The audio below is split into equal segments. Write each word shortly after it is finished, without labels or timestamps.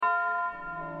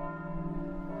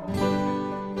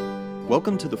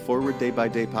Welcome to the Forward Day by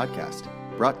Day podcast,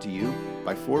 brought to you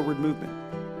by Forward Movement.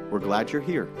 We're glad you're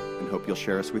here and hope you'll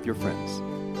share us with your friends.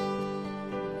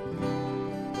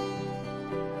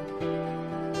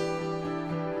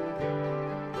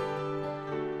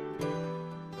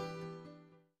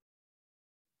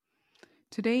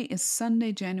 Today is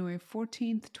Sunday, January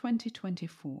 14th,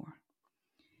 2024.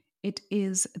 It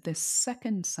is the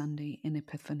second Sunday in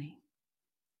Epiphany.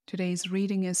 Today's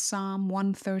reading is Psalm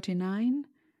 139,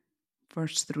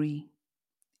 verse 3.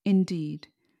 Indeed,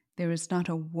 there is not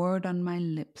a word on my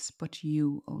lips but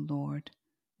you, O Lord,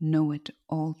 know it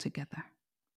altogether.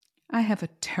 I have a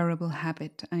terrible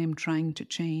habit I am trying to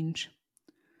change.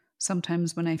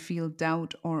 Sometimes when I feel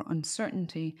doubt or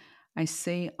uncertainty, I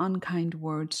say unkind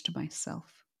words to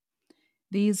myself.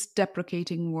 These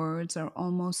deprecating words are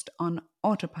almost on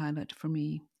autopilot for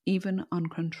me, even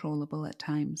uncontrollable at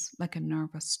times, like a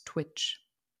nervous twitch.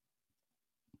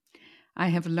 I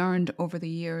have learned over the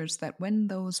years that when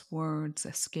those words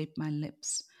escape my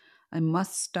lips, I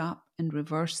must stop and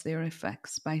reverse their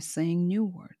effects by saying new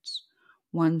words,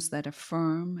 ones that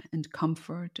affirm and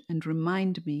comfort and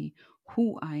remind me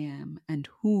who I am and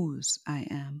whose I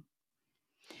am.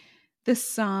 This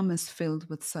psalm is filled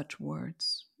with such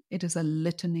words. It is a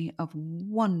litany of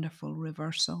wonderful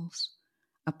reversals,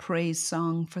 a praise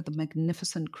song for the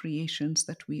magnificent creations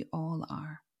that we all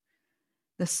are.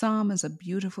 The psalm is a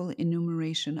beautiful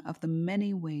enumeration of the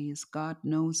many ways God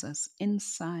knows us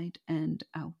inside and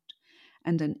out,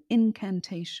 and an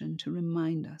incantation to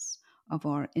remind us of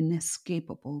our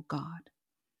inescapable God.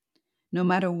 No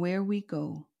matter where we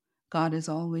go, God is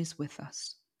always with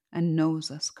us and knows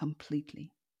us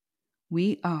completely.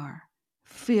 We are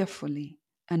fearfully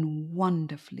and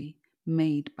wonderfully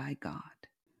made by God.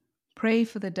 Pray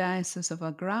for the Diocese of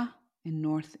Agra in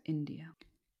North India.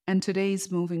 And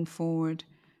today's moving forward,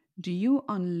 do you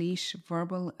unleash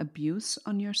verbal abuse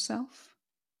on yourself?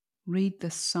 Read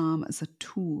this psalm as a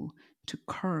tool to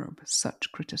curb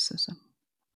such criticism.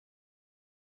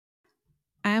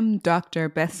 I am Dr.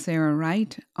 Beth Sarah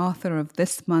Wright, author of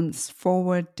this month's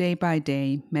Forward Day by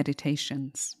Day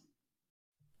Meditations.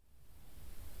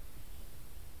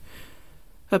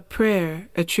 A prayer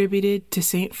attributed to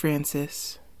St.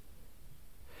 Francis.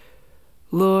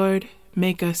 Lord,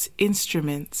 make us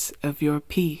instruments of your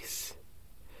peace.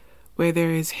 Where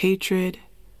there is hatred,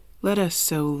 let us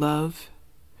sow love.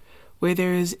 Where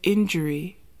there is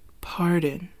injury,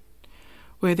 pardon.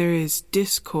 Where there is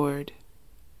discord,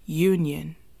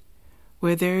 union.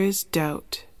 Where there is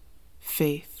doubt,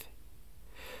 faith.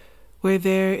 Where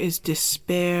there is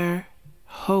despair,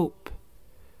 hope.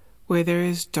 Where there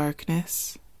is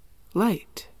darkness,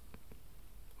 light.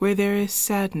 Where there is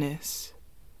sadness,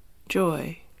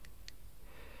 joy.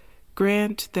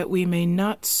 Grant that we may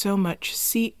not so much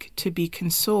seek to be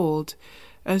consoled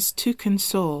as to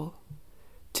console,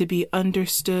 to be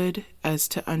understood as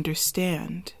to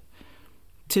understand,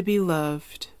 to be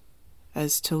loved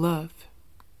as to love.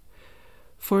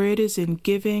 For it is in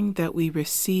giving that we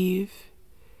receive,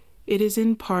 it is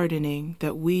in pardoning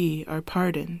that we are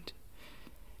pardoned,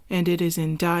 and it is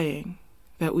in dying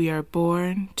that we are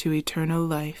born to eternal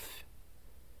life.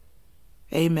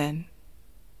 Amen.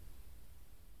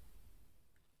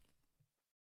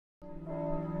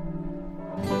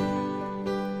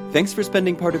 Thanks for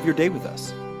spending part of your day with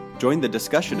us. Join the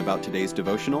discussion about today's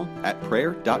devotional at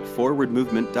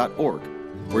prayer.forwardmovement.org,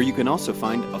 where you can also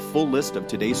find a full list of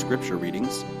today's scripture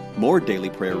readings, more daily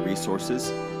prayer resources,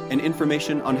 and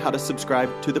information on how to subscribe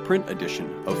to the print edition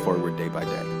of Forward Day by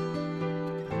Day.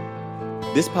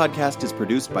 This podcast is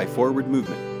produced by Forward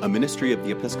Movement, a ministry of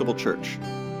the Episcopal Church.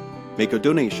 Make a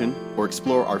donation or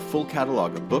explore our full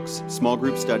catalog of books, small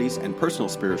group studies, and personal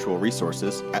spiritual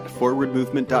resources at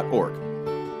forwardmovement.org.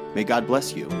 May God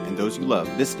bless you and those you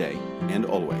love this day and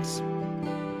always.